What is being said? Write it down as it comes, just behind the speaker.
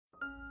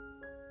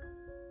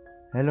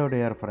Hello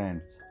dear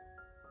friends.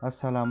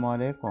 Assalamu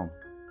alaikum.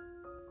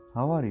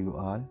 How are you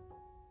all?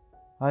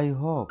 I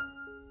hope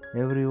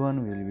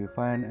everyone will be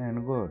fine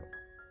and good.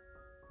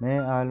 May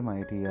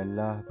Almighty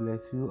Allah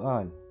bless you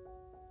all.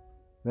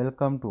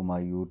 Welcome to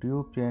my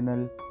YouTube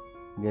channel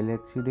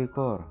Galaxy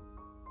Decor.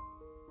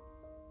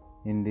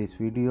 In this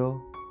video,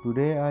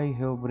 today I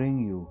have bring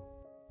you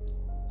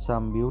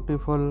some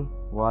beautiful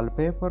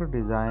wallpaper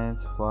designs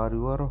for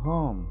your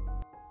home.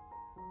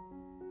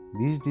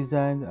 These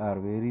designs are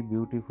very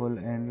beautiful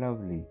and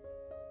lovely.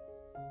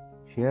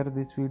 Share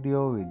this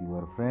video with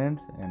your friends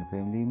and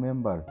family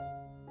members.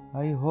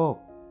 I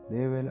hope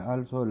they will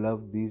also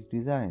love these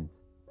designs.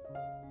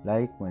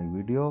 Like my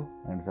video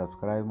and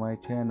subscribe my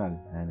channel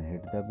and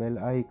hit the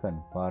bell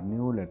icon for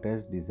new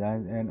latest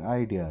designs and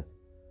ideas.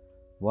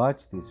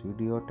 Watch this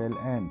video till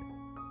end.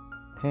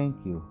 Thank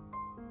you.